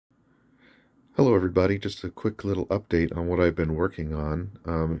Hello everybody, just a quick little update on what I've been working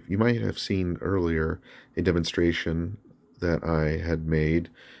on. You might have seen earlier a demonstration that I had made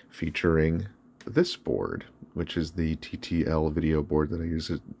featuring this board, which is the TTL video board that I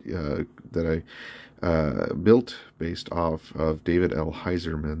use, built based off of David L.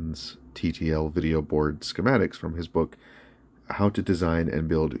 Heiserman's TTL video board schematics from his book How to Design and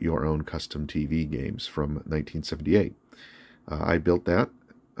Build Your Own Custom TV Games from 1978. I built that.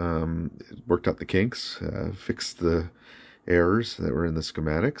 Worked out the kinks, fixed the errors that were in the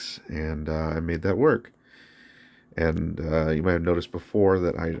schematics, and I made that work. And you might have noticed before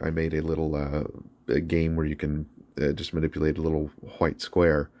that I made a little a game where you can just manipulate a little white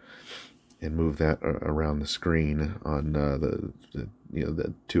square and move that around the screen on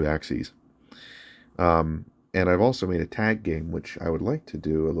the two axes. And I've also made a tag game, which I would like to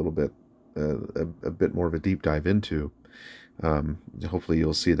do a little bit a bit more of a deep dive into. Hopefully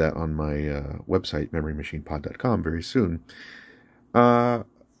you'll see that on my website, memorymachinepod.com, very soon. But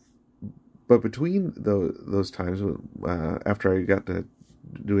between those times, after I got to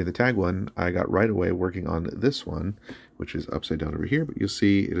doing the tag one, I got right away working on this one, which is upside down over here, but you'll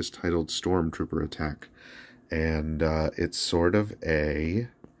see it is titled Stormtrooper Attack. And it's sort of a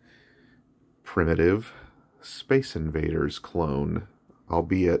primitive Space Invaders clone,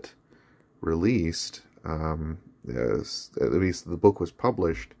 albeit released... at least the book was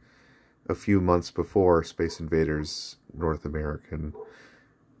published a few months before Space Invaders North American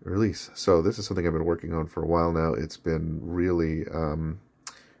release. So this is something I've been working on for a while now. It's been really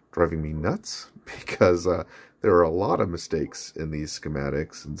driving me nuts because there are a lot of mistakes in these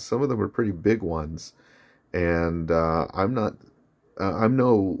schematics, and some of them are pretty big ones. And I'm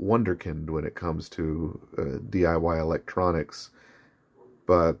no wonderkind when it comes to DIY electronics.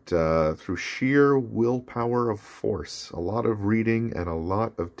 But through sheer willpower of force, a lot of reading and a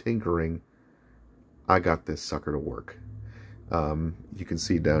lot of tinkering, I got this sucker to work. You can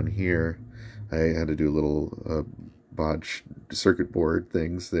see down here, I had to do a little bodge circuit board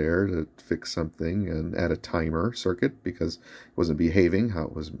things there to fix something and add a timer circuit because it wasn't behaving how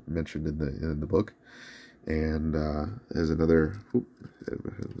it was mentioned in the book. And there's another, the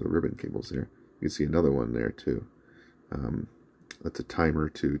ribbon cables there. You can see another one there too. That's a timer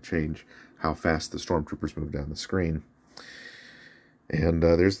to change how fast the Stormtroopers move down the screen. And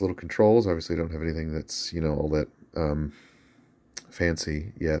there's little controls. Obviously, I don't have anything that's, all that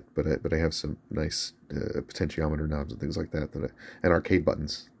fancy yet, but I have some nice potentiometer knobs and things like that, and arcade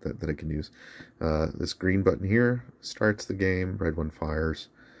buttons that I can use. This green button here starts the game, red one fires,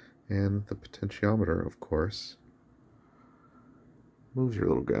 and the potentiometer, of course, moves your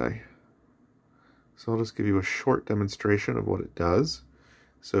little guy. So I'll just give you a short demonstration of what it does.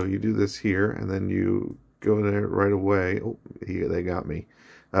 So you do this here, and then you go there right away. Oh, they got me.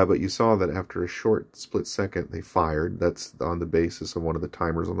 But you saw that after a short split second, they fired. That's on the basis of one of the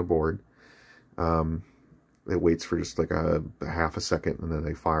timers on the board. It waits for just like a half a second, and then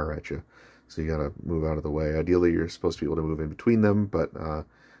they fire at you. So you gotta move out of the way. Ideally, you're supposed to be able to move in between them, but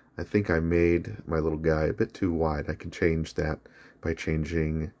I think I made my little guy a bit too wide. I can change that by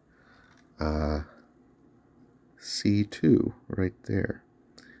changing... C2 right there.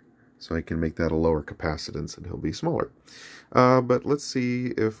 So I can make that a lower capacitance and he'll be smaller. But let's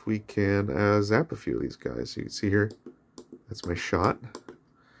see if we can zap a few of these guys. So you can see here, that's my shot.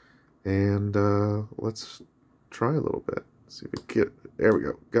 And let's try a little bit. See if we can get, there we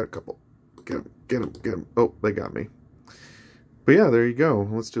go. Got a couple. Get them. Oh, they got me. But yeah, there you go.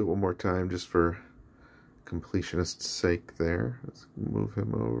 Let's do it one more time just for completionist's sake there. Let's move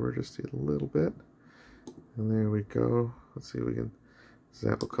him over just a little bit. And there we go. Let's see if we can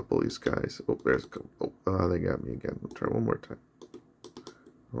zap a couple of these guys. Oh, there's a couple. Oh, they got me again. We'll try one more time.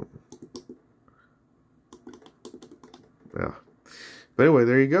 Oh. Yeah. But anyway,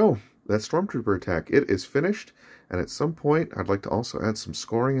 there you go. That's Stormtrooper Attack. It is finished. And at some point, I'd like to also add some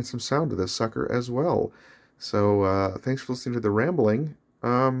scoring and some sound to this sucker as well. So, thanks for listening to the rambling.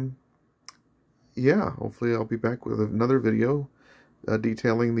 Yeah, hopefully I'll be back with another video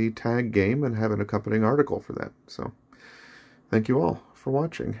detailing the tag game and have an accompanying article for that. So, thank you all for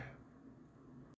watching.